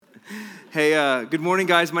Hey, good morning,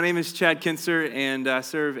 guys. My name is Chad Kinser, and I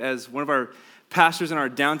serve as one of our pastors in our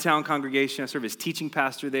downtown congregation. I serve as teaching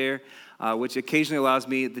pastor there, which occasionally allows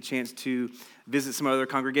me the chance to visit some other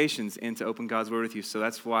congregations and to open God's Word with you. So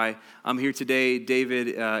that's why I'm here today. David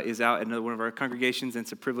is out at another one of our congregations, and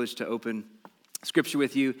it's a privilege to open Scripture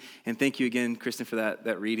with you. And thank you again, Kristen, for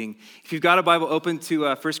that reading. If you've got a Bible, open to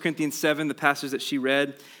 1 Corinthians 7, the passage that she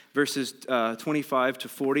read, verses 25 to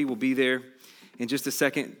 40 will be there in just a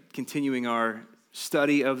second, continuing our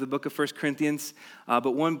study of the book of 1 Corinthians.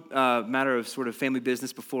 But one matter of sort of family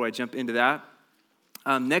business before I jump into that.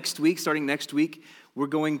 Starting next week, we're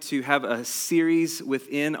going to have a series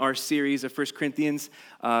within our series of 1 Corinthians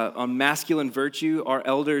on masculine virtue. Our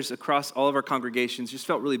elders across all of our congregations just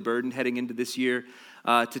felt really burdened heading into this year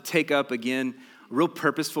to take up, again, real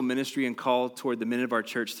purposeful ministry and call toward the men of our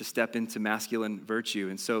church to step into masculine virtue.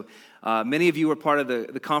 And so many of you were part of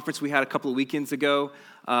the conference we had a couple of weekends ago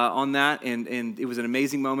on that, and it was an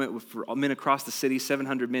amazing moment for men across the city,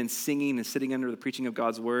 700 men singing and sitting under the preaching of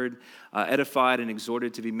God's word, edified and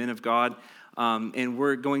exhorted to be men of God. And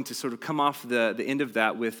we're going to sort of come off the end of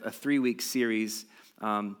that with a 3-week series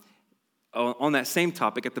on that same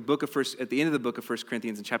topic. At the end of the book of 1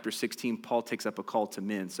 Corinthians in chapter 16, Paul takes up a call to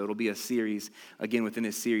men. So it'll be a series, again, within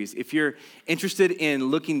this series. If you're interested in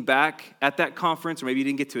looking back at that conference, or maybe you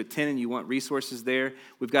didn't get to attend and you want resources there,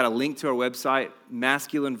 we've got a link to our website,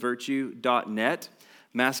 masculinevirtue.net,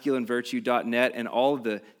 masculinevirtue.net, and all of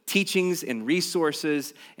the teachings and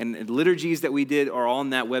resources and liturgies that we did are all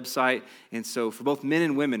on that website. And so for both men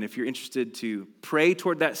and women, if you're interested to pray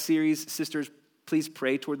toward that series, sisters, please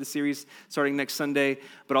pray toward the series starting next Sunday.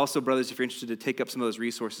 But also, brothers, if you're interested to take up some of those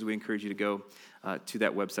resources, we encourage you to go to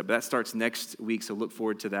that website. But that starts next week, so look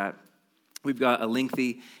forward to that. We've got a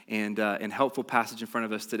lengthy and helpful passage in front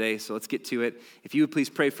of us today, so let's get to it. If you would please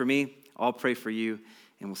pray for me, I'll pray for you,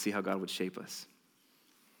 and we'll see how God would shape us.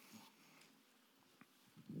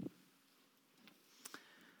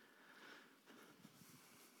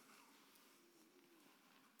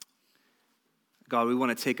 God, we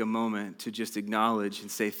want to take a moment to just acknowledge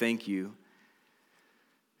and say thank you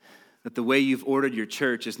that the way you've ordered your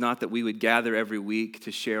church is not that we would gather every week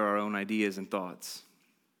to share our own ideas and thoughts,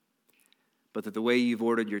 but that the way you've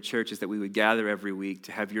ordered your church is that we would gather every week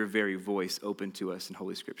to have your very voice open to us in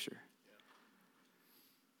Holy Scripture.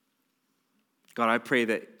 God, I pray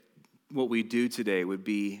that what we do today would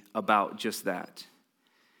be about just that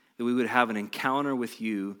we would have an encounter with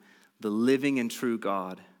you, the living and true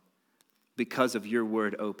God, because of your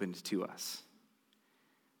word opened to us.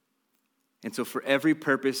 And so for every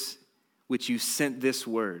purpose which you sent this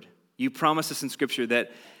word, you promise us in Scripture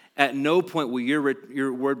that at no point will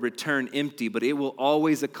your word return empty, but it will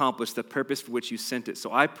always accomplish the purpose for which you sent it.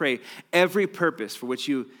 So I pray every purpose for which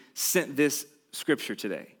you sent this Scripture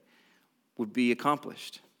today would be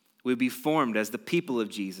accomplished. We would be formed as the people of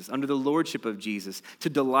Jesus, under the lordship of Jesus, to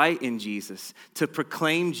delight in Jesus, to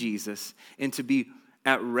proclaim Jesus, and to be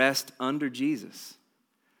at rest under Jesus.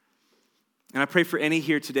 And I pray for any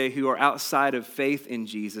here today who are outside of faith in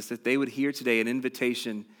Jesus, that they would hear today an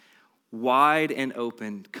invitation wide and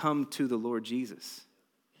open, come to the Lord Jesus.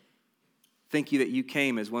 Thank you that you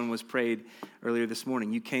came, as one was prayed earlier this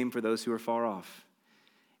morning. You came for those who are far off,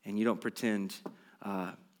 and you don't pretend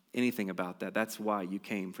anything about that. That's why you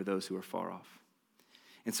came, for those who are far off.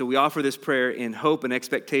 And so we offer this prayer in hope and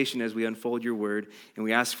expectation as we unfold your word, and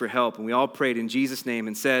we ask for help. And we all prayed in Jesus' name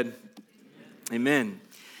and said, Amen.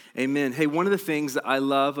 Amen. Hey, one of the things that I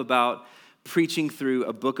love about preaching through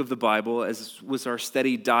a book of the Bible, as was our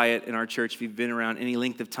steady diet in our church, if you've been around any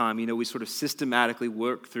length of time, you know we sort of systematically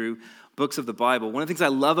work through books of the Bible. One of the things I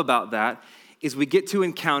love about that is we get to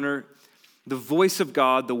encounter the voice of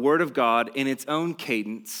God, the word of God, in its own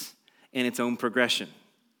cadence and its own progression.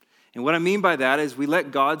 And what I mean by that is we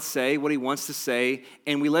let God say what he wants to say,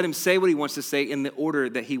 and we let him say what he wants to say in the order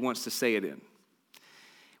that he wants to say it in.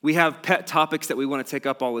 We have pet topics that we want to take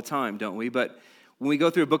up all the time, don't we? But when we go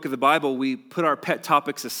through a book of the Bible, we put our pet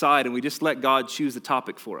topics aside and we just let God choose the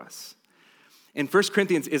topic for us. And 1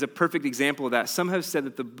 Corinthians is a perfect example of that. Some have said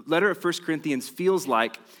that the letter of 1 Corinthians feels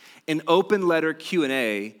like an open letter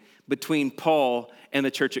Q&A between Paul and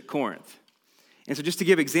the church at Corinth. And so just to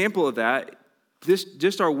give example of that,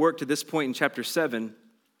 just our work to this point in chapter 7,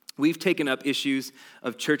 we've taken up issues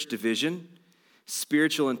of church division,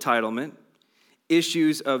 spiritual entitlement,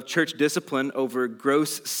 issues of church discipline over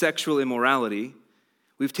gross sexual immorality.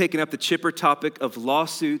 We've taken up the chipper topic of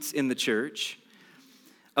lawsuits in the church,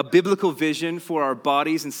 a biblical vision for our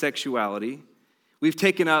bodies and sexuality. We've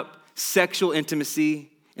taken up sexual intimacy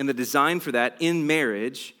and the design for that in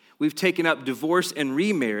marriage. we've taken up divorce and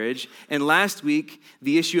remarriage, and last week,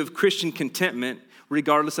 the issue of Christian contentment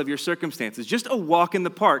regardless of your circumstances. Just a walk in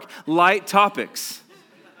the park, light topics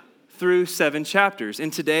through 7 chapters.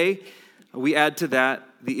 And today, we add to that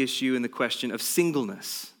the issue and the question of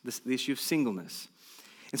singleness, the issue of singleness.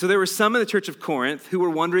 And so there were some in the church of Corinth who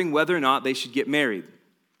were wondering whether or not they should get married.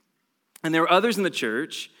 And there were others in the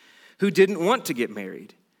church who didn't want to get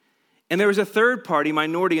married. And there was a third party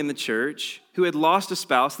minority in the church who had lost a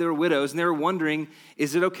spouse. They were widows, and they were wondering,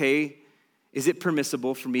 is it okay, is it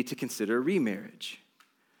permissible for me to consider remarriage?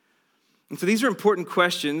 And so these are important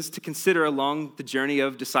questions to consider along the journey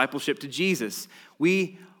of discipleship to Jesus.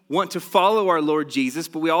 We want to follow our Lord Jesus,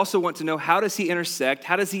 but we also want to know, how does he intersect?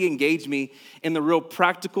 How does he engage me in the real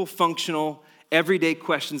practical, functional, everyday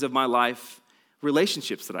questions of my life,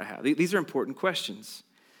 relationships that I have? These are important questions.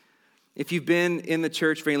 If you've been in the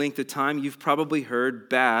church for any length of time, you've probably heard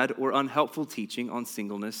bad or unhelpful teaching on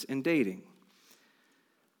singleness and dating.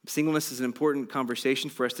 Singleness is an important conversation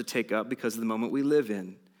for us to take up because of the moment we live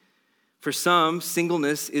in. For some,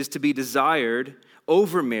 singleness is to be desired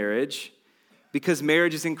over marriage because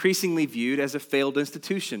marriage is increasingly viewed as a failed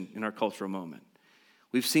institution in our cultural moment.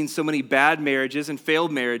 We've seen so many bad marriages and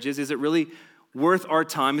failed marriages. Is it really worth our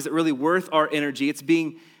time? Is it really worth our energy? It's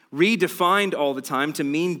being redefined all the time to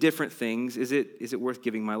mean different things. Is it worth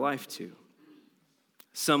giving my life to?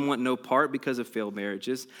 Some want no part because of failed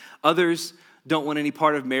marriages. Others don't want any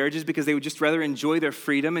part of marriages because they would just rather enjoy their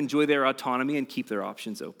freedom, enjoy their autonomy, and keep their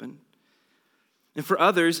options open. And for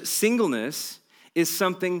others, singleness is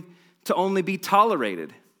something to only be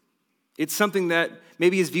tolerated. It's something that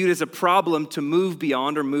maybe is viewed as a problem to move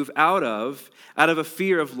beyond or move out of a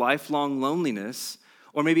fear of lifelong loneliness,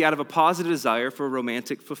 or maybe out of a positive desire for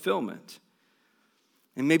romantic fulfillment.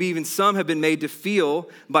 And maybe even some have been made to feel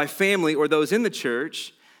by family or those in the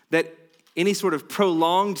church that any sort of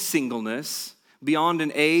prolonged singleness beyond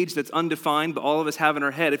an age that's undefined, but all of us have in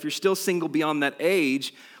our head, if you're still single beyond that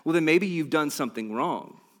age, well, then maybe you've done something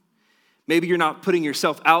wrong. Maybe you're not putting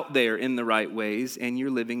yourself out there in the right ways, and you're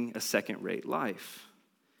living a second-rate life.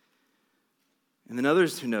 And then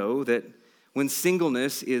others who know that when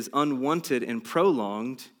singleness is unwanted and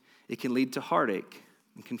prolonged, it can lead to heartache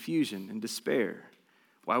and confusion and despair.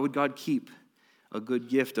 Why would God keep a good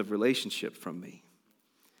gift of relationship from me?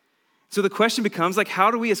 So the question becomes,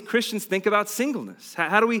 how do we as Christians think about singleness?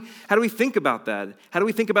 How do we think about that? How do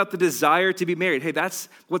we think about the desire to be married? Hey, that's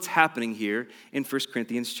what's happening here in 1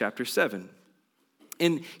 Corinthians chapter 7.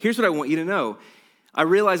 And here's what I want you to know. I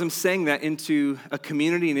realize I'm saying that into a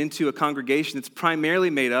community and into a congregation that's primarily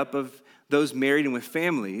made up of those married and with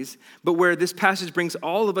families, but where this passage brings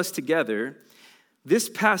all of us together, this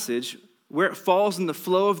passage, where it falls in the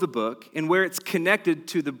flow of the book and where it's connected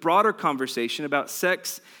to the broader conversation about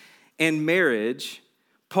sex and marriage,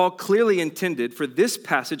 Paul clearly intended for this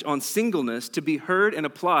passage on singleness to be heard and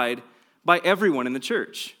applied by everyone in the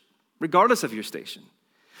church, regardless of your station.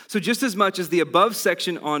 So just as much as the above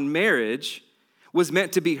section on marriage was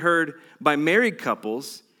meant to be heard by married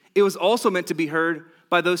couples, it was also meant to be heard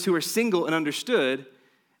by those who are single and understood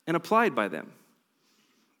and applied by them.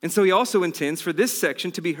 And so he also intends for this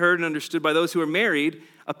section to be heard and understood by those who are married,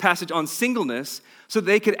 a passage on singleness, so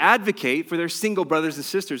they could advocate for their single brothers and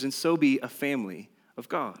sisters and so be a family of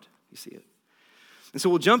God. You see it? And so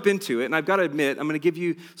we'll jump into it, and I've got to admit, I'm going to give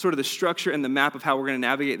you sort of the structure and the map of how we're going to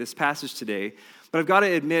navigate this passage today, but I've got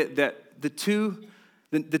to admit that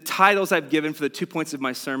the titles I've given for the 2 points of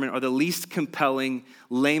my sermon are the least compelling,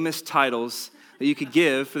 lamest titles that you could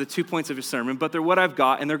give for the 2 points of your sermon, but they're what I've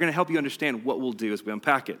got, and they're going to help you understand what we'll do as we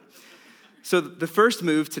unpack it. So the first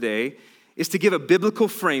move today is to give a biblical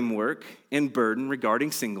framework and burden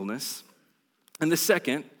regarding singleness. And the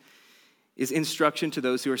second is instruction to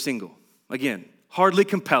those who are single. Again, hardly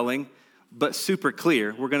compelling, but super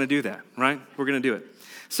clear. We're going to do that, right? We're going to do it.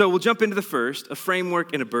 So we'll jump into the first, a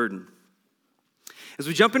framework and a burden. As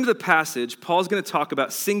we jump into the passage, Paul's going to talk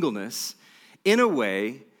about singleness in a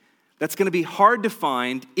way that's going to be hard to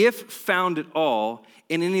find, if found at all,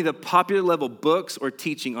 in any of the popular level books or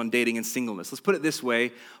teaching on dating and singleness. Let's put it this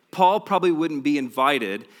way. Paul probably wouldn't be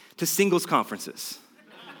invited to singles conferences.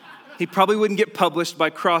 He probably wouldn't get published by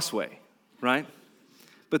Crossway, right?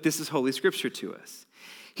 But this is Holy Scripture to us.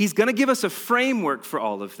 He's going to give us a framework for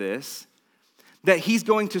all of this that he's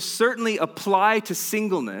going to certainly apply to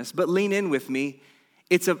singleness, but lean in with me.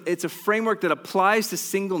 It's a framework that applies to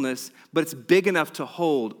singleness, but it's big enough to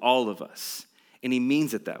hold all of us. And he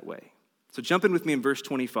means it that way. So jump in with me in verse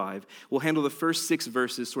 25. We'll handle the first 6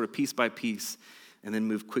 verses sort of piece by piece and then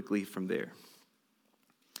move quickly from there.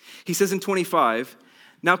 He says in 25,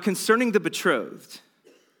 "Now concerning the betrothed,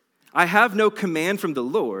 I have no command from the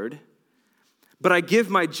Lord, but I give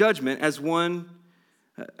my judgment as one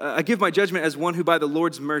who by the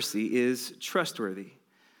Lord's mercy is trustworthy.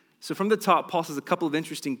 So from the top, Paul says a couple of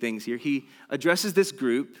interesting things here. He addresses this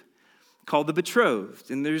group called the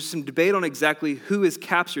betrothed, and there's some debate on exactly who is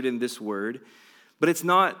captured in this word, but it's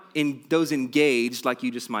not in those engaged like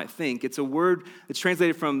you just might think. It's a word that's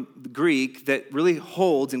translated from the Greek that really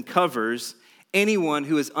holds and covers anyone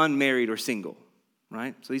who is unmarried or single,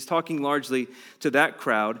 right? So he's talking largely to that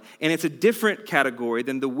crowd, and it's a different category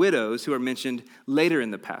than the widows who are mentioned later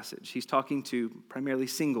in the passage. He's talking to primarily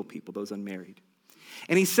single people, those unmarried.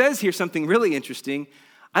 And he says here something really interesting.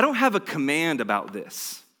 I don't have a command about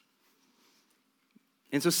this.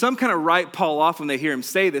 And so some kind of write Paul off when they hear him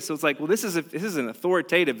say this. So it's like, well, this isn't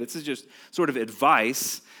authoritative. This is just sort of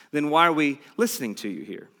advice. Then why are we listening to you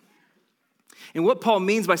here? And what Paul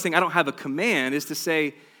means by saying I don't have a command is to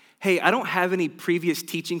say, hey, I don't have any previous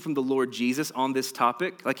teaching from the Lord Jesus on this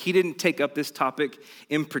topic. Like he didn't take up this topic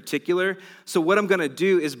in particular. So what I'm going to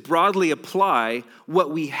do is broadly apply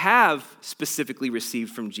what we have specifically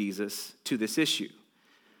received from Jesus to this issue.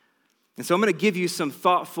 And so I'm going to give you some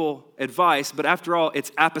thoughtful advice, but after all,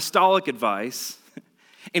 it's apostolic advice.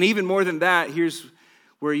 And even more than that, here's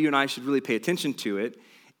where you and I should really pay attention to it.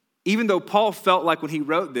 Even though Paul felt like when he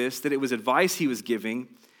wrote this that it was advice he was giving,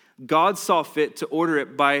 God saw fit to order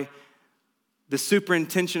it by the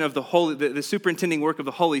superintending work of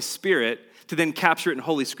the Holy Spirit to then capture it in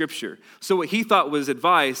Holy Scripture. So what he thought was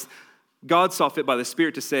advice, God saw fit by the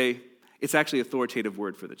Spirit to say, it's actually authoritative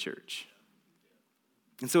word for the church.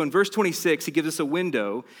 And so in verse 26, he gives us a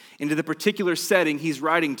window into the particular setting he's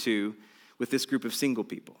writing to with this group of single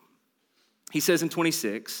people. He says in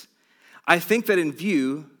 26, I think that in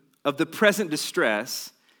view of the present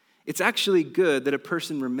distress, it's actually good that a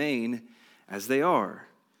person remain as they are.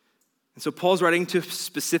 And so Paul's writing to a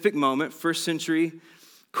specific moment, first century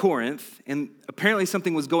Corinth, and apparently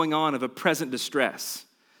something was going on of a present distress.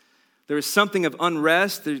 There was something of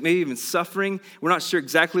unrest, there's maybe even suffering. We're not sure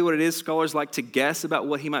exactly what it is. Scholars like to guess about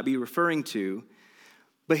what he might be referring to.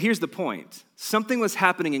 But here's the point. Something was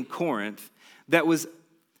happening in Corinth that was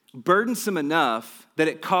burdensome enough that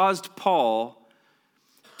it caused Paul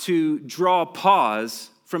to draw pause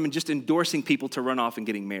from just endorsing people to run off and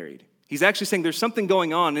getting married. He's actually saying there's something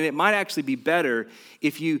going on, and it might actually be better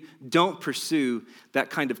if you don't pursue that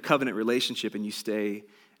kind of covenant relationship and you stay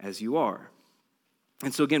as you are.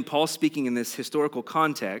 And so again, Paul's speaking in this historical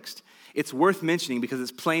context. It's worth mentioning because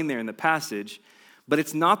it's plain there in the passage, but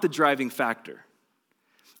it's not the driving factor.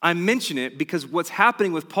 I mention it because what's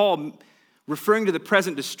happening with Paul referring to the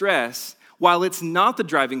present distress, while it's not the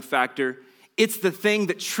driving factor, it's the thing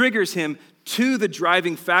that triggers him to the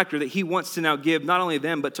driving factor that he wants to now give not only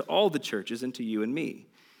them, but to all the churches and to you and me.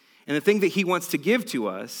 And the thing that he wants to give to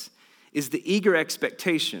us is the eager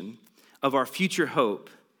expectation of our future hope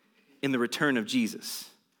in the return of Jesus,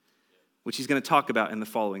 which he's going to talk about in the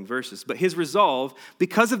following verses. But his resolve,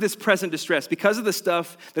 because of this present distress, because of the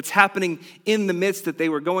stuff that's happening in the midst that they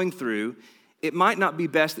were going through, it might not be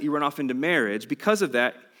best that you run off into marriage. Because of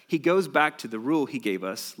that, he goes back to the rule he gave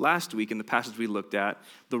us last week in the passage we looked at,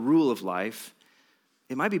 the rule of life.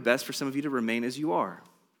 It might be best for some of you to remain as you are.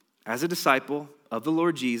 As a disciple of the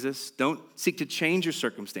Lord Jesus, don't seek to change your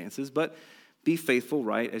circumstances, but be faithful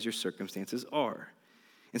right as your circumstances are.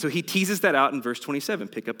 And so he teases that out in verse 27.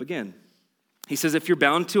 Pick up again. He says, if you're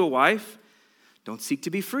bound to a wife, don't seek to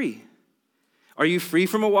be free. Are you free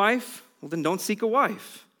from a wife? Well, then don't seek a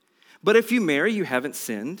wife. But if you marry, you haven't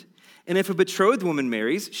sinned. And if a betrothed woman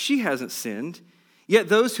marries, she hasn't sinned. Yet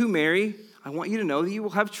those who marry, I want you to know that you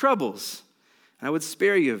will have troubles. And I would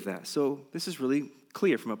spare you of that. So this is really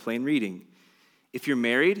clear from a plain reading. If you're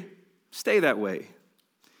married, stay that way.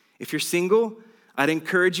 If you're single, I'd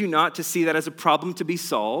encourage you not to see that as a problem to be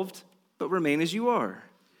solved, but remain as you are.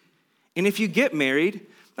 And if you get married,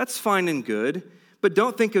 that's fine and good, but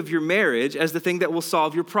don't think of your marriage as the thing that will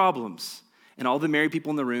solve your problems. And all the married people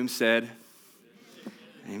in the room said,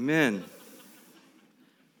 Amen.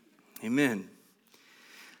 Amen.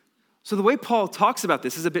 So the way Paul talks about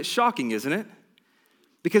this is a bit shocking, isn't it?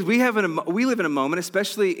 Because we live in a moment,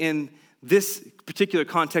 especially in this particular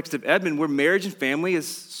context of Edmond, where marriage and family is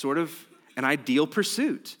sort of an ideal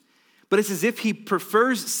pursuit. But it's as if he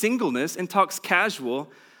prefers singleness and talks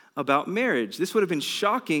casual about marriage. This would have been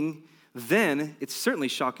shocking then. It's certainly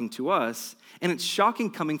shocking to us. And it's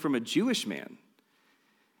shocking coming from a Jewish man.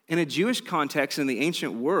 In a Jewish context in the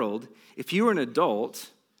ancient world, if you were an adult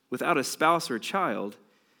without a spouse or a child,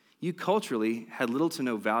 you culturally had little to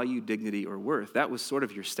no value, dignity, or worth. That was sort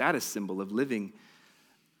of your status symbol of living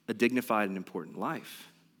a dignified and important life.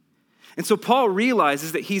 And so Paul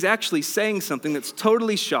realizes that he's actually saying something that's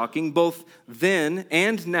totally shocking, both then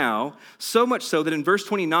and now, so much so that in verse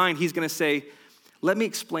 29, he's going to say, let me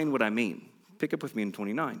explain what I mean. Pick up with me in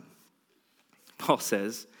 29. Paul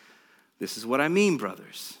says, this is what I mean,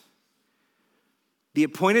 brothers. The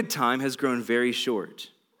appointed time has grown very short.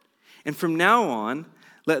 And from now on,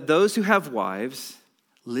 let those who have wives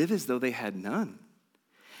live as though they had none.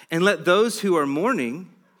 And let those who are mourning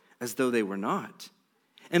as though they were not.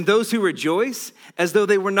 And those who rejoice as though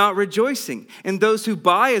they were not rejoicing. And those who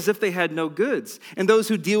buy as if they had no goods. And those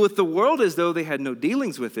who deal with the world as though they had no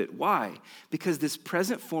dealings with it. Why? Because this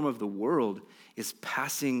present form of the world is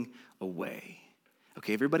passing away.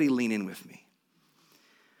 Okay, everybody lean in with me.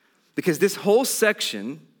 Because this whole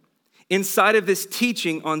section inside of this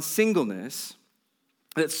teaching on singleness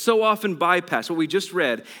that's so often bypassed, what we just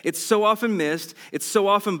read, it's so often missed, it's so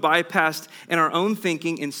often bypassed in our own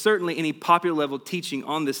thinking and certainly any popular level teaching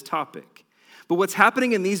on this topic. But what's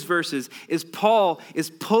happening in these verses is Paul is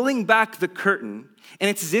pulling back the curtain, and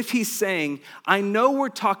it's as if he's saying, I know we're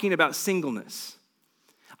talking about singleness.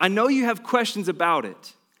 I know you have questions about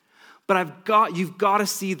it, but you've got to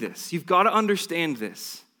see this. You've got to understand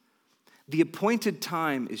this. The appointed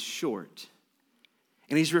time is short.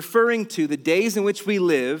 And he's referring to the days in which we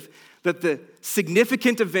live, that the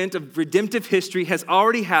significant event of redemptive history has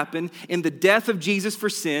already happened in the death of Jesus for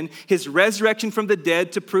sin, his resurrection from the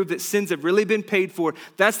dead to prove that sins have really been paid for.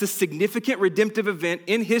 That's the significant redemptive event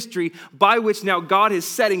in history by which now God is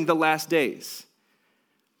setting the last days.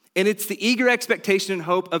 And it's the eager expectation and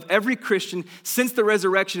hope of every Christian since the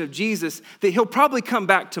resurrection of Jesus that he'll probably come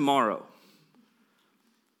back tomorrow.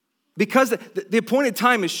 Because the appointed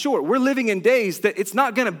time is short. We're living in days that it's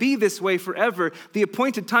not going to be this way forever. The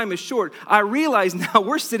appointed time is short. I realize now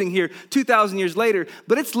we're sitting here 2,000 years later,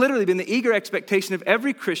 but it's literally been the eager expectation of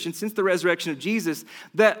every Christian since the resurrection of Jesus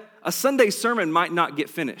that a Sunday sermon might not get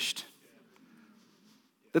finished.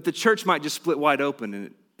 That the church might just split wide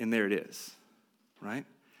open and there it is, right?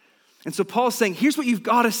 And so Paul's saying, here's what you've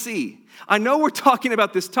got to see. I know we're talking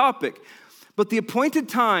about this topic, but the appointed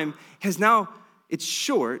time it's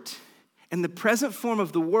short, and the present form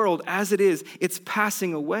of the world as it is, it's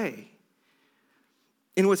passing away.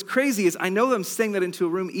 And what's crazy is I know I'm saying that into a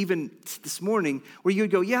room even this morning where you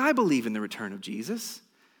would go, yeah, I believe in the return of Jesus.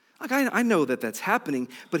 Like I know that that's happening,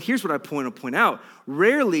 but here's what I want to point out.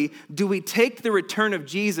 Rarely do we take the return of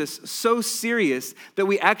Jesus so serious that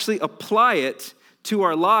we actually apply it to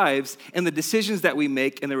our lives and the decisions that we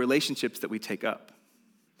make and the relationships that we take up.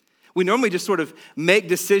 We normally just sort of make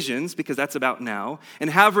decisions because that's about now and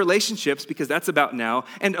have relationships because that's about now.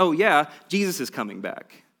 And oh yeah, Jesus is coming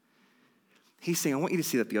back. He's saying, I want you to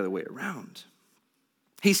see that the other way around.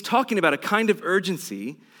 He's talking about a kind of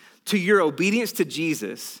urgency to your obedience to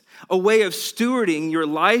Jesus, a way of stewarding your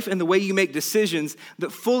life and the way you make decisions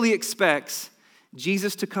that fully expects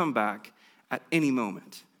Jesus to come back at any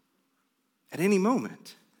moment. At any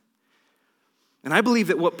moment. And I believe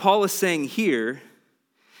that what Paul is saying here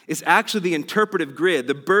is actually the interpretive grid,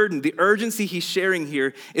 the burden, the urgency he's sharing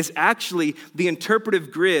here is actually the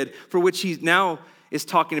interpretive grid for which he now is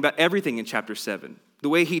talking about everything in chapter 7. The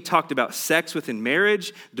way he talked about sex within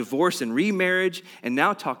marriage, divorce and remarriage, and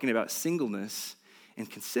now talking about singleness and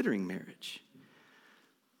considering marriage.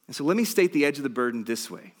 And so let me state the edge of the burden this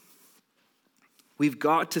way. We've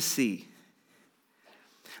got to see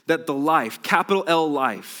that the life, capital L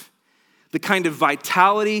life, the kind of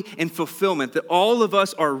vitality and fulfillment that all of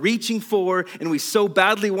us are reaching for and we so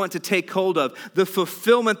badly want to take hold of, the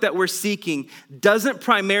fulfillment that we're seeking doesn't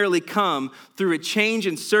primarily come through a change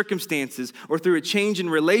in circumstances or through a change in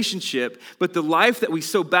relationship, but the life that we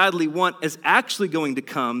so badly want is actually going to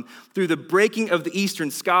come through the breaking of the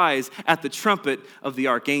eastern skies at the trumpet of the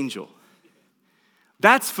archangel.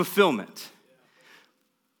 That's fulfillment.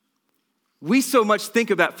 We so much think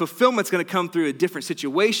about fulfillment's going to come through a different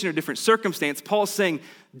situation or different circumstance. Paul's saying,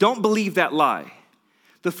 don't believe that lie.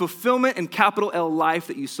 The fulfillment and capital L life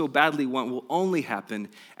that you so badly want will only happen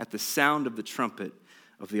at the sound of the trumpet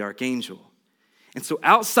of the archangel. And so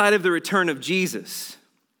outside of the return of Jesus,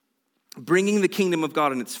 bringing the kingdom of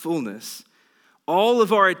God in its fullness, all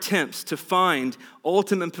of our attempts to find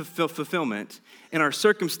ultimate fulfillment in our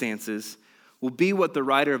circumstances will be what the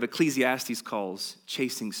writer of Ecclesiastes calls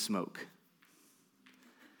chasing smoke.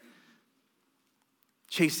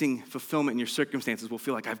 Chasing fulfillment in your circumstances will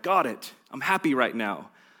feel like, I've got it. I'm happy right now.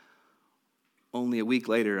 Only a week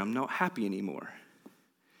later, I'm not happy anymore.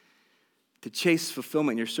 To chase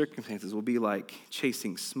fulfillment in your circumstances will be like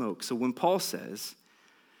chasing smoke. So when Paul says,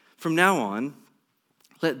 from now on,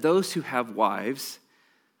 let those who have wives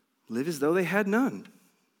live as though they had none.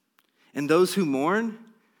 And those who mourn,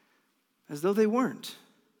 as though they weren't.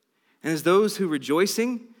 And as those who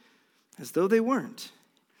rejoicing, as though they weren't.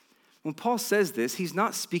 When Paul says this, he's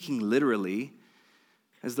not speaking literally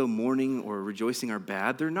as though mourning or rejoicing are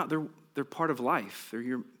bad. They're not. They're part of life.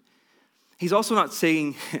 He's also not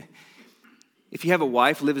saying, if you have a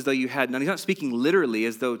wife, live as though you had none. He's not speaking literally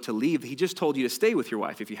as though to leave. He just told you to stay with your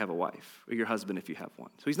wife if you have a wife, or your husband if you have one.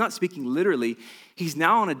 So he's not speaking literally. He's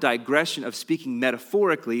now on a digression of speaking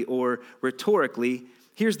metaphorically or rhetorically.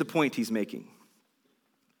 Here's the point he's making.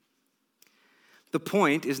 The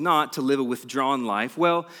point is not to live a withdrawn life.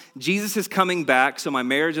 Well, Jesus is coming back, so my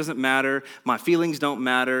marriage doesn't matter, my feelings don't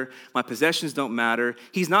matter, my possessions don't matter.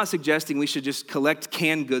 He's not suggesting we should just collect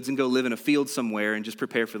canned goods and go live in a field somewhere and just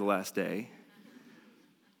prepare for the last day.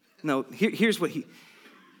 No, here's what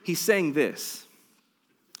he's saying this.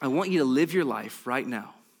 I want you to live your life right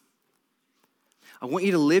now. I want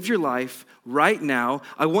you to live your life right now.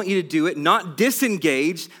 I want you to do it not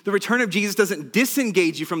disengaged. The return of Jesus doesn't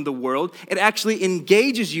disengage you from the world. It actually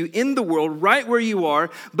engages you in the world right where you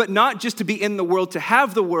are, but not just to be in the world, to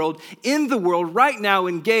have the world, in the world right now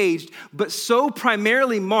engaged, but so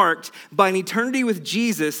primarily marked by an eternity with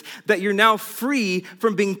Jesus that you're now free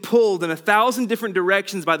from being pulled in 1,000 different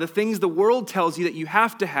directions by the things the world tells you that you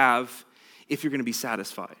have to have if you're going to be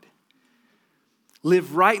satisfied.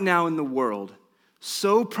 Live right now in the world,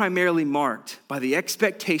 so primarily marked by the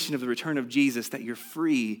expectation of the return of Jesus that you're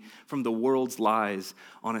free from the world's lies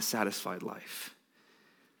on a satisfied life.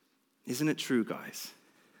 Isn't it true, guys?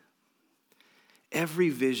 Every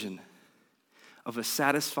vision of a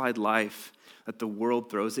satisfied life that the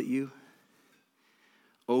world throws at you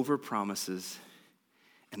overpromises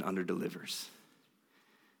and underdelivers.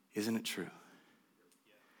 Isn't it true?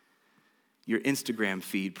 Your Instagram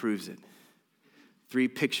feed proves it. 3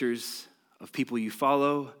 pictures of people you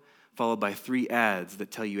follow, followed by 3 ads that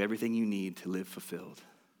tell you everything you need to live fulfilled.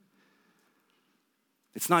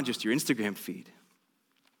 It's not just your Instagram feed.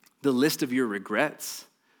 The list of your regrets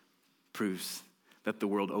proves that the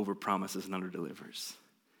world overpromises and underdelivers.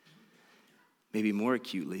 Maybe more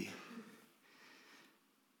acutely,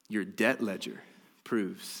 your debt ledger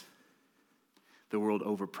proves the world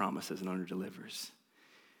overpromises and underdelivers.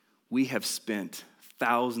 We have spent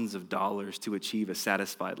thousands of dollars to achieve a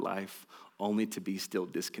satisfied life, only to be still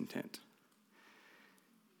discontent.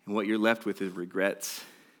 And what you're left with is regrets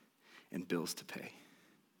and bills to pay,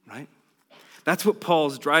 right? That's what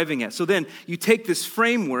Paul's driving at. So then you take this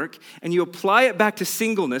framework and you apply it back to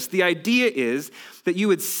singleness. The idea is that you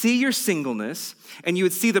would see your singleness and you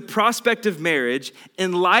would see the prospect of marriage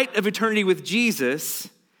in light of eternity with Jesus,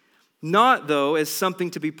 not, though, as something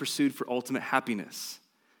to be pursued for ultimate happiness.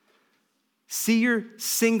 See your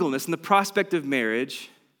singleness and the prospect of marriage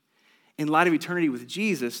in light of eternity with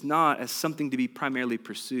Jesus, not as something to be primarily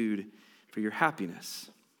pursued for your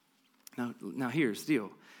happiness. Now here's the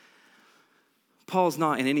deal. Paul's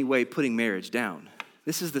not in any way putting marriage down.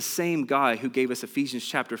 This is the same guy who gave us Ephesians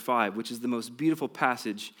chapter 5, which is the most beautiful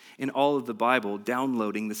passage in all of the Bible,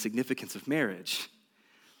 downloading the significance of marriage.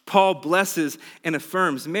 Paul blesses and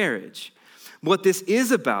affirms marriage. What this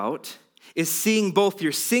is about is seeing both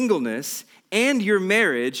your singleness and your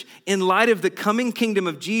marriage in light of the coming kingdom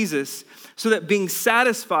of Jesus, so that being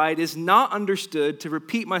satisfied is not understood, to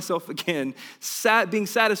repeat myself again, being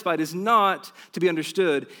satisfied is not to be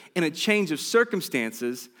understood in a change of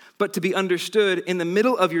circumstances, but to be understood in the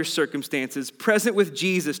middle of your circumstances, present with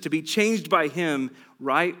Jesus, to be changed by him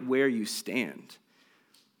right where you stand.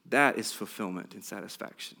 That is fulfillment and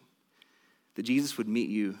satisfaction. That Jesus would meet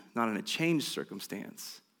you not in a changed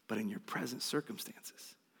circumstance, but in your present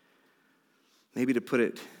circumstances. Maybe to put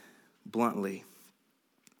it bluntly,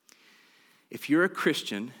 if you're a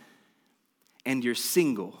Christian and you're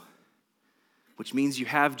single, which means you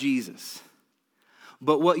have Jesus,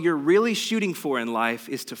 but what you're really shooting for in life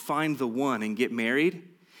is to find the one and get married,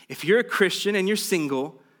 if you're a Christian and you're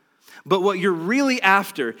single, but what you're really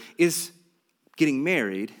after is getting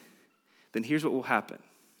married, then here's what will happen.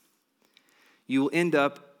 You will end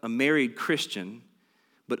up a married Christian,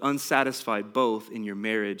 but unsatisfied both in your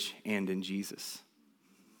marriage and in Jesus.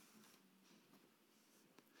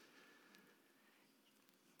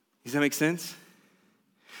 Does that make sense?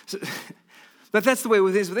 But that's the way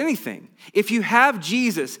it is with anything. If you have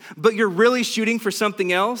Jesus, but you're really shooting for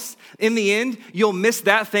something else, in the end, you'll miss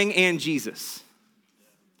that thing and Jesus.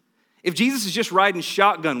 If Jesus is just riding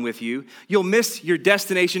shotgun with you, you'll miss your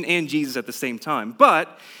destination and Jesus at the same time.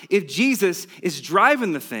 But if Jesus is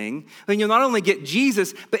driving the thing, then you'll not only get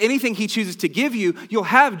Jesus, but anything he chooses to give you, you'll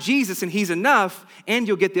have Jesus and he's enough, and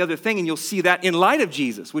you'll get the other thing, and you'll see that in light of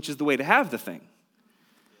Jesus, which is the way to have the thing.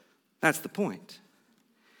 That's the point.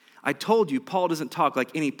 I told you, Paul doesn't talk like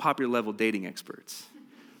any popular level dating experts.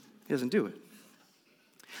 He doesn't do it.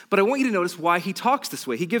 But I want you to notice why he talks this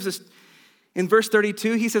way. He gives us, in verse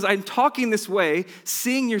 32, he says, I'm talking this way,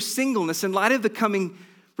 seeing your singleness in light of the coming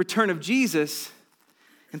return of Jesus.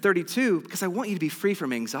 In 32, because I want you to be free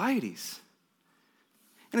from anxieties.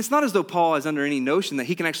 And it's not as though Paul is under any notion that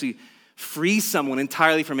he can actually free someone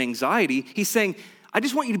entirely from anxiety. He's saying, I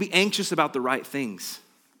just want you to be anxious about the right things.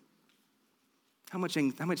 How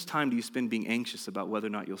much time do you spend being anxious about whether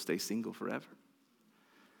or not you'll stay single forever?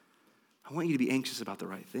 I want you to be anxious about the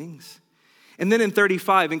right things. And then in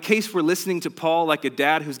 35, in case we're listening to Paul like a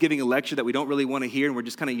dad who's giving a lecture that we don't really want to hear and we're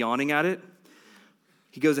just kind of yawning at it,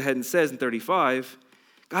 he goes ahead and says in 35,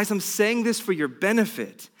 guys, I'm saying this for your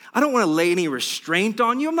benefit. I don't want to lay any restraint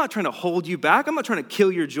on you. I'm not trying to hold you back. I'm not trying to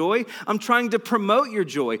kill your joy. I'm trying to promote your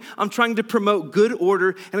joy. I'm trying to promote good order,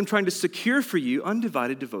 and I'm trying to secure for you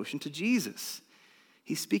undivided devotion to Jesus.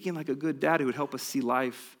 He's speaking like a good dad who would help us see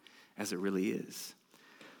life as it really is.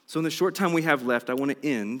 So in the short time we have left, I want to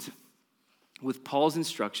end with Paul's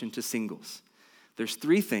instruction to singles. There's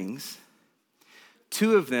 3 things.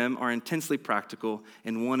 2 of them are intensely practical,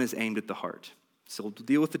 and 1 is aimed at the heart. So we'll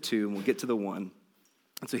deal with the 2, and we'll get to the 1.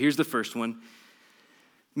 And so here's the first one.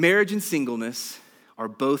 Marriage and singleness are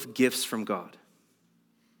both gifts from God.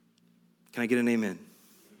 Can I get an amen?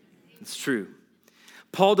 It's true.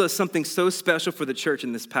 Paul does something so special for the church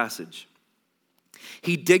in this passage.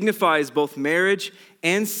 He dignifies both marriage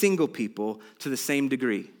and single people to the same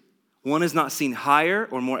degree. One is not seen higher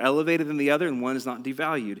or more elevated than the other, and one is not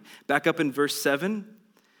devalued. Back up in verse 7,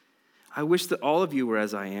 I wish that all of you were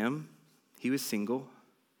as I am. He was single.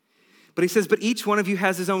 But he says, but each one of you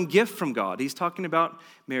has his own gift from God. He's talking about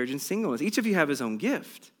marriage and singleness. Each of you have his own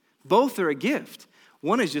gift. Both are a gift.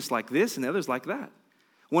 One is just like this, and the other is like that.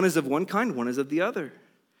 One is of one kind, one is of the other.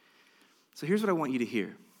 So here's what I want you to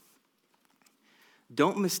hear.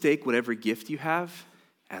 Don't mistake whatever gift you have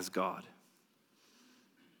as God.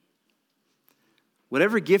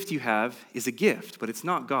 Whatever gift you have is a gift, but it's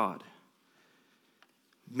not God.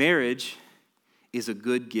 Marriage is a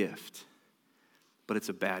good gift, but it's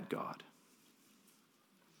a bad God.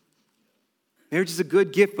 Marriage is a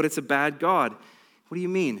good gift, but it's a bad God. What do you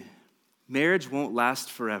mean? Marriage won't last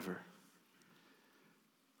forever.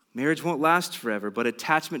 Marriage won't last forever, but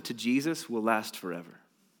attachment to Jesus will last forever.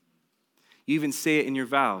 You even say it in your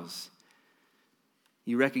vows.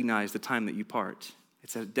 You recognize the time that you part.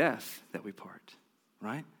 It's at death that we part,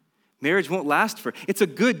 right? Marriage won't last forever. It's a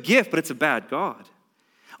good gift, but it's a bad God.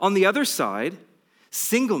 On the other side,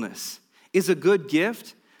 singleness is a good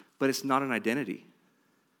gift, but it's not an identity.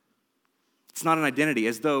 It's not an identity,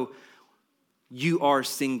 as though you are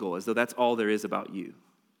single, as though that's all there is about you.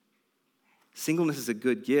 Singleness is a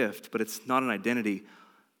good gift, but it's not an identity.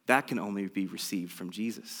 That can only be received from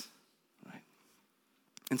Jesus, right?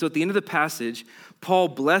 And so at the end of the passage, Paul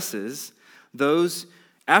blesses those,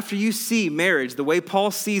 after you see marriage the way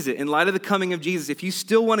Paul sees it, in light of the coming of Jesus, if you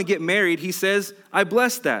still want to get married, he says, I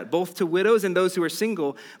bless that, both to widows and those who are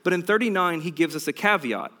single. But in 39, he gives us a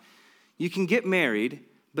caveat. You can get married,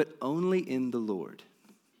 but only in the Lord.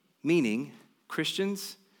 Meaning,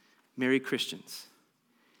 Christians marry Christians.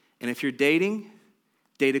 And if you're dating,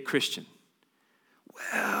 date a Christian.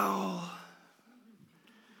 Well,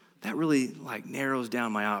 that really narrows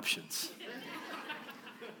down my options.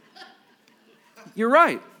 You're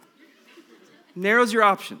right. Narrows your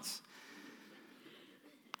options.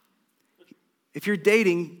 If you're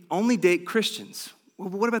dating, only date Christians. Well,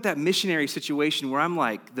 what about that missionary situation where I'm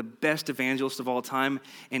like the best evangelist of all time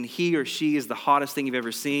and he or she is the hottest thing you've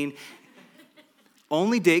ever seen?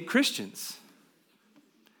 Only date Christians.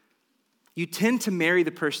 You tend to marry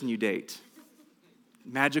the person you date.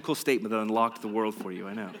 Magical statement that unlocked the world for you,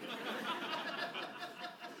 I know.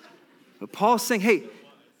 But Paul's saying, hey,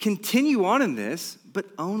 continue on in this, but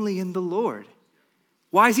only in the Lord.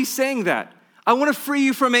 Why is he saying that? I want to free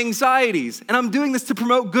you from anxieties, and I'm doing this to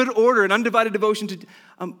promote good order and undivided devotion to,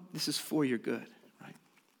 this is for your good, right?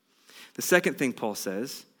 The second thing Paul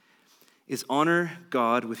says is honor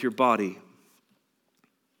God with your body.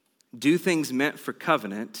 Do things meant for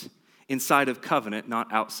covenant inside of covenant,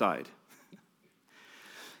 not outside.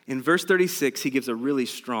 In verse 36, he gives a really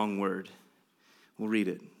strong word. We'll read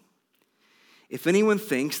it. If anyone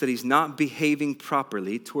thinks that he's not behaving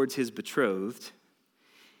properly towards his betrothed,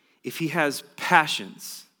 if he has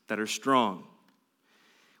passions that are strong,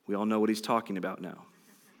 we all know what he's talking about now.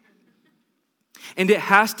 And it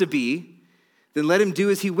has to be, then let him do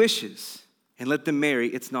as he wishes and let them marry.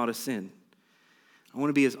 It's not a sin. I want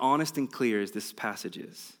to be as honest and clear as this passage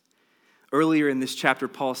is. Earlier in this chapter,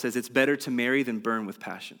 Paul says it's better to marry than burn with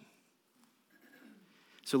passion.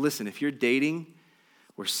 So listen, if you're dating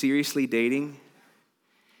or seriously dating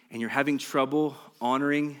and you're having trouble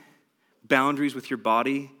honoring boundaries with your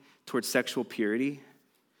body towards sexual purity,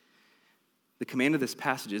 the command of this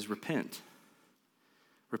passage is repent.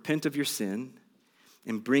 Repent of your sin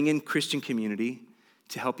and bring in Christian community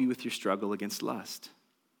to help you with your struggle against lust.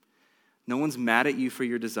 No one's mad at you for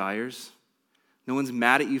your desires. No one's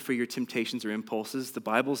mad at you for your temptations or impulses. The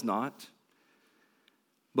Bible's not.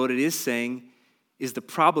 But what it is saying is the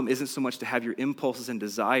problem isn't so much to have your impulses and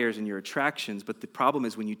desires and your attractions, but the problem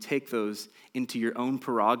is when you take those into your own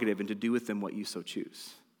prerogative and to do with them what you so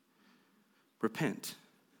choose. Repent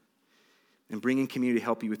and bring in community to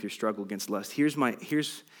help you with your struggle against lust. Here's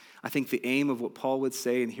I think the aim of what Paul would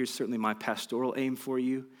say, and here's certainly my pastoral aim for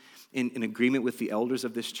you in agreement with the elders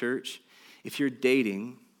of this church. If you're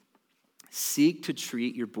dating, seek to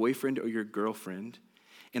treat your boyfriend or your girlfriend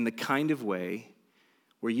in the kind of way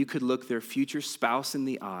where you could look their future spouse in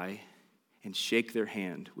the eye and shake their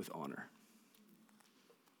hand with honor.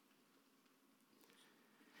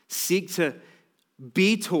 Seek to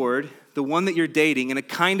be toward the one that you're dating in a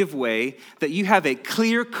kind of way that you have a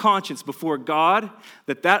clear conscience before God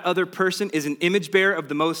that that other person is an image bearer of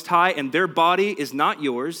the Most High and their body is not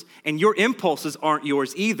yours and your impulses aren't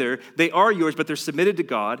yours either. They are yours, but they're submitted to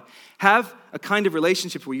God. Have a kind of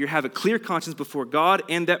relationship where you have a clear conscience before God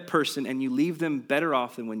and that person and you leave them better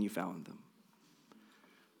off than when you found them.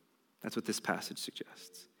 That's what this passage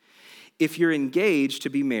suggests. If you're engaged to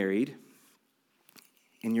be married,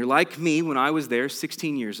 and you're like me when I was there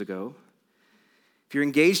 16 years ago, if you're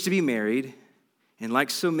engaged to be married, and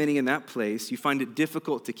like so many in that place, you find it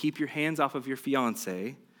difficult to keep your hands off of your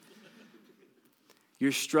fiance,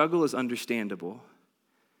 your struggle is understandable,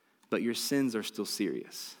 but your sins are still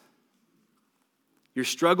serious. Your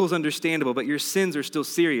struggle is understandable, but your sins are still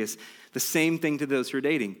serious. The same thing to those who are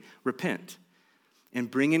dating. Repent and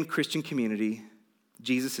bring in Christian community.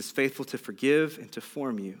 Jesus is faithful to forgive and to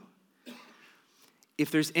form you. If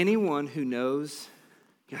there's anyone who knows,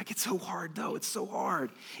 you're like, it's so hard though, it's so hard.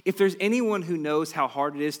 If there's anyone who knows how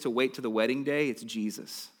hard it is to wait to the wedding day, it's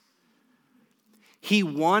Jesus. He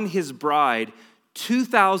won his bride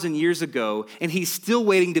 2,000 years ago, and he's still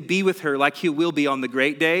waiting to be with her like he will be on the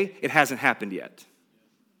great day. It hasn't happened yet.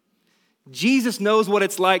 Jesus knows what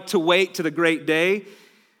it's like to wait to the great day.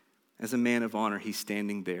 As a man of honor, he's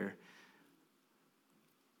standing there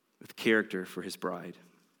with character for his bride.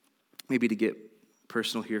 Maybe to get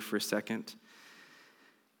personal here for a second.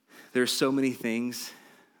 There are so many things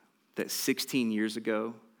that 16 years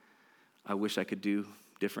ago I wish I could do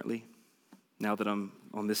differently. Now that I'm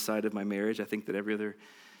on this side of my marriage, I think that every other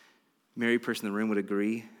married person in the room would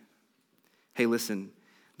agree. Hey, listen,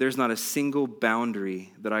 there's not a single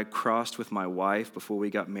boundary that I crossed with my wife before we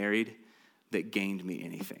got married that gained me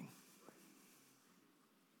anything.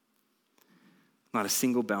 Not a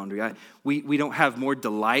single boundary. We don't have more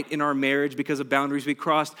delight in our marriage because of boundaries we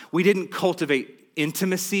crossed. We didn't cultivate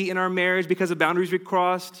intimacy in our marriage because of boundaries we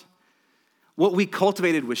crossed. What we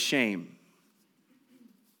cultivated was shame.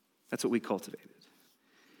 That's what we cultivated.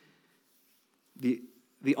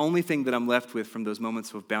 The only thing that I'm left with from those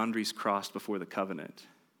moments of boundaries crossed before the covenant,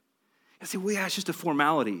 I say, well, yeah, it's just a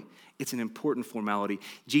formality. It's an important formality.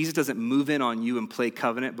 Jesus doesn't move in on you and play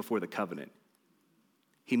covenant before the covenant.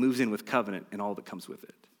 He moves in with covenant and all that comes with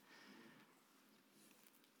it.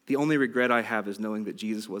 The only regret I have is knowing that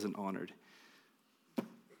Jesus wasn't honored.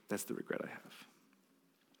 That's the regret I have.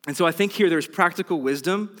 And so I think here there's practical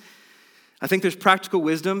wisdom. I think there's practical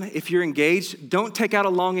wisdom. If you're engaged, don't take out a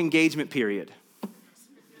long engagement period.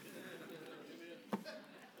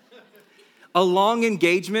 A long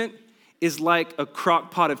engagement is like a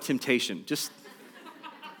crock pot of temptation.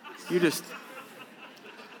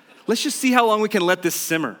 Let's just see how long we can let this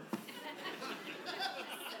simmer.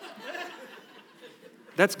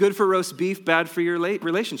 That's good for roast beef, bad for your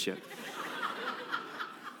relationship.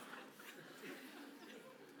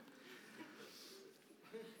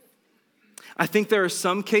 I think there are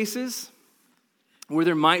some cases where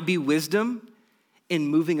there might be wisdom in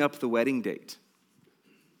moving up the wedding date.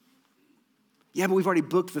 Yeah, but we've already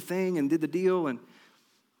booked the thing and did the deal, and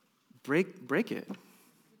break it.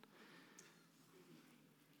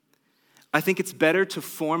 I think it's better to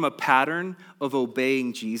form a pattern of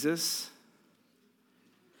obeying Jesus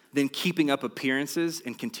than keeping up appearances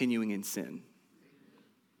and continuing in sin.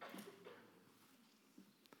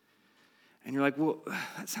 And you're like, well,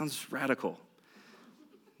 that sounds radical.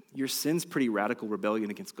 Your sin's pretty radical rebellion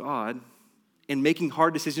against God. And making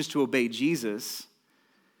hard decisions to obey Jesus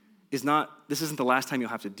this isn't the last time you'll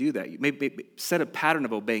have to do that. You maybe set a pattern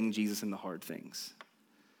of obeying Jesus in the hard things.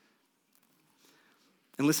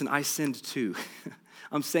 And listen, I sinned too.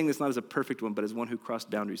 I'm saying this not as a perfect one, but as one who crossed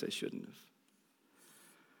boundaries I shouldn't have.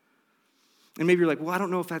 And maybe you're like, well, I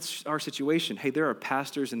don't know if that's our situation. Hey, there are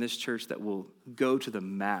pastors in this church that will go to the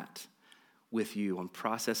mat with you on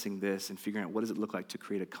processing this and figuring out what does it look like to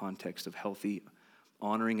create a context of healthy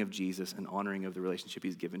honoring of Jesus and honoring of the relationship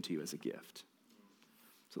he's given to you as a gift.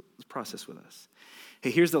 So let's process with us.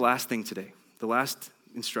 Hey, here's the last thing today. The last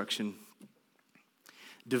instruction.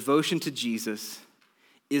 Devotion to Jesus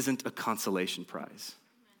isn't a consolation prize.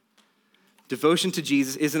 Devotion to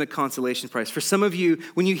Jesus isn't a consolation prize. For some of you,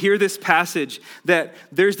 when you hear this passage, that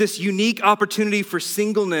there's this unique opportunity for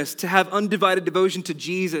singleness to have undivided devotion to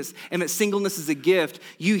Jesus, and that singleness is a gift,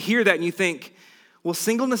 you hear that and you think, well,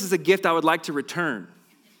 singleness is a gift I would like to return.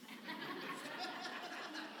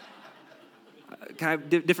 Can I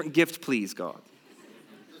have a different gift, please, God?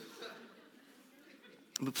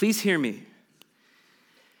 But please hear me.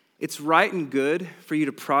 It's right and good for you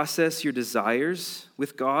to process your desires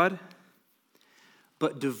with God,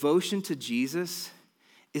 but devotion to Jesus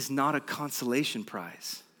is not a consolation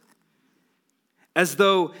prize. As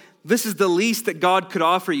though this is the least that God could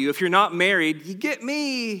offer you. If you're not married, you get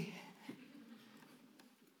me.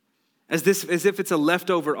 As if it's a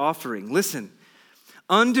leftover offering. Listen,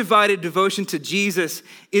 undivided devotion to Jesus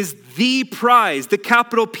is the prize, the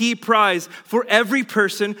capital P prize for every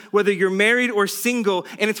person, whether you're married or single,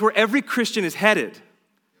 and it's where every Christian is headed.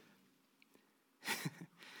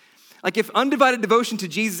 Like if undivided devotion to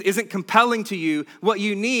Jesus isn't compelling to you, what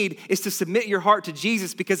you need is to submit your heart to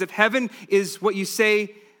Jesus, because if heaven is what you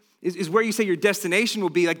say, is where you say your destination will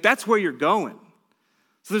be, like that's where you're going.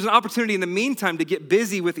 So there's an opportunity in the meantime to get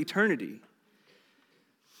busy with eternity.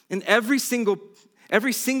 And every single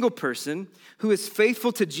person who is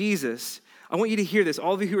faithful to Jesus, I want you to hear this,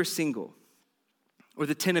 all of you who are single, or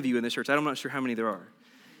the 10 of you in this church, I'm not sure how many there are.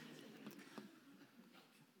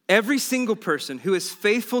 Every single person who is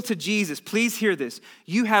faithful to Jesus, please hear this.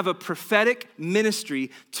 You have a prophetic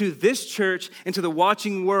ministry to this church and to the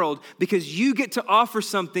watching world, because you get to offer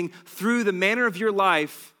something through the manner of your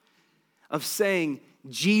life of saying,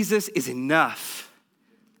 Jesus is enough.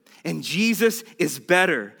 And Jesus is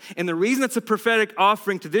better. And the reason it's a prophetic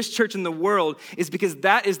offering to this church and the world is because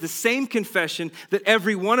that is the same confession that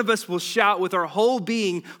every one of us will shout with our whole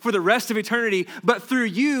being for the rest of eternity. But through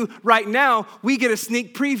you, right now, we get a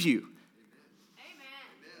sneak preview. Amen.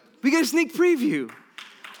 We get a sneak preview.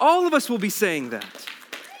 All of us will be saying that.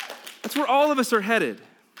 That's where all of us are headed.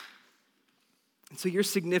 And so you're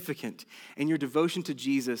significant, and your devotion to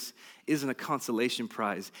Jesus isn't a consolation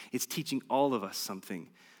prize. It's teaching all of us something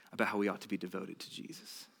about how we ought to be devoted to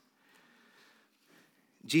Jesus.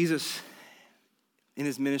 Jesus, in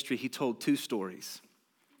his ministry, he told 2 stories.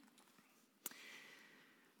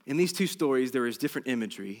 In these 2 stories, there is different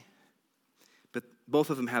imagery, but both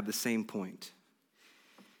of them have the same point.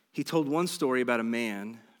 He told one story about a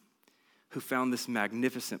man who found this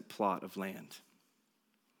magnificent plot of land.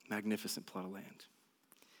 Magnificent plot of land.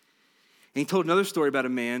 And he told another story about a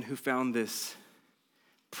man who found this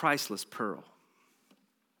priceless pearl.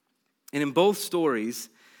 And in both stories,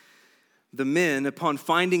 the men, upon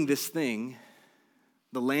finding this thing,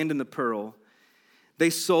 the land and the pearl, they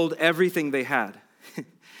sold everything they had.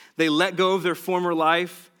 They let go of their former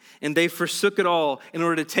life, and they forsook it all in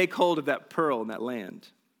order to take hold of that pearl and that land.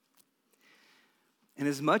 And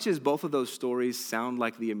as much as both of those stories sound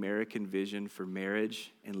like the American vision for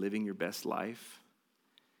marriage and living your best life,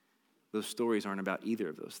 those stories aren't about either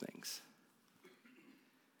of those things.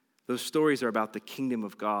 Those stories are about the kingdom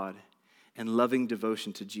of God and loving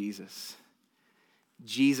devotion to Jesus.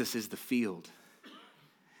 Jesus is the field.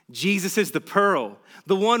 Jesus is the pearl,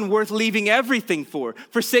 the one worth leaving everything for,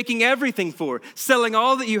 forsaking everything for, selling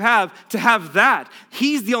all that you have to have that.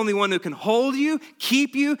 He's the only one who can hold you,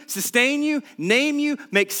 keep you, sustain you, name you,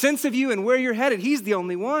 make sense of you and where you're headed. He's the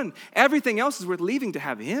only one. Everything else is worth leaving to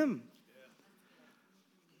have him.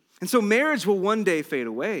 And so marriage will one day fade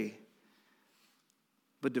away,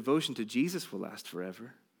 but devotion to Jesus will last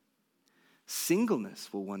forever.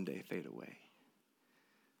 Singleness will one day fade away,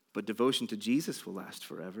 but devotion to Jesus will last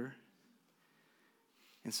forever.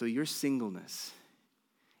 And so your singleness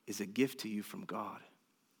is a gift to you from God,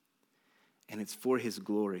 and it's for his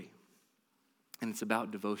glory, and it's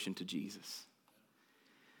about devotion to Jesus.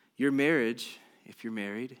 Your marriage, if you're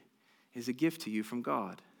married, is a gift to you from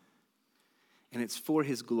God, and it's for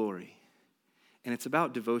his glory, and it's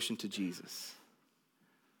about devotion to Jesus.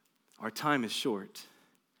 Our time is short.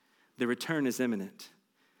 The return is imminent.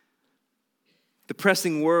 The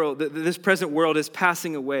pressing world, this present world is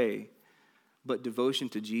passing away, but devotion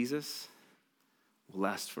to Jesus will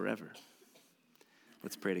last forever.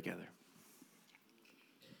 Let's pray together.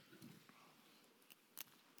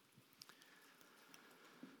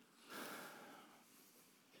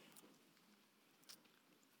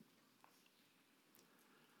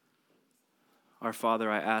 Our Father,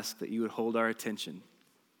 I ask that you would hold our attention.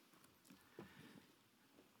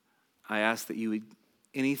 I ask that you would,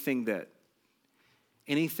 anything that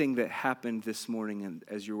happened this morning and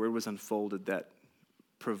as your word was unfolded that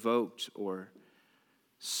provoked or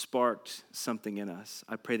sparked something in us,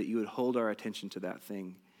 I pray that you would hold our attention to that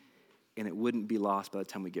thing and it wouldn't be lost by the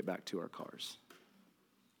time we get back to our cars.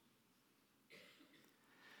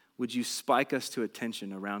 Would you spike us to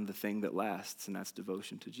attention around the thing that lasts, and that's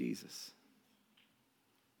devotion to Jesus?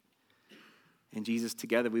 And Jesus,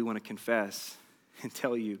 together we want to confess and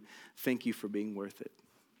tell you, thank you for being worth it.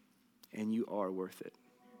 And you are worth it.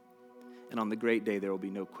 And on the great day, there will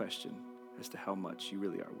be no question as to how much you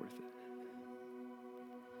really are worth it.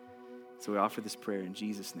 So we offer this prayer in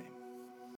Jesus' name.